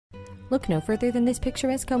Look no further than this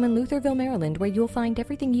picturesque home in Lutherville, Maryland, where you'll find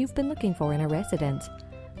everything you've been looking for in a residence.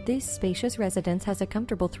 This spacious residence has a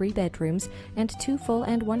comfortable 3 bedrooms and 2 full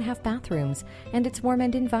and 1/2 bathrooms, and its warm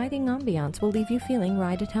and inviting ambiance will leave you feeling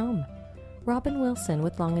right at home. Robin Wilson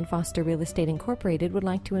with Long & Foster Real Estate Incorporated would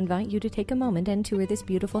like to invite you to take a moment and tour this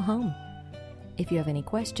beautiful home. If you have any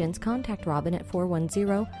questions, contact Robin at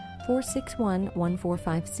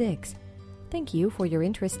 410-461-1456. Thank you for your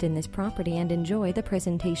interest in this property and enjoy the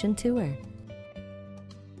presentation tour.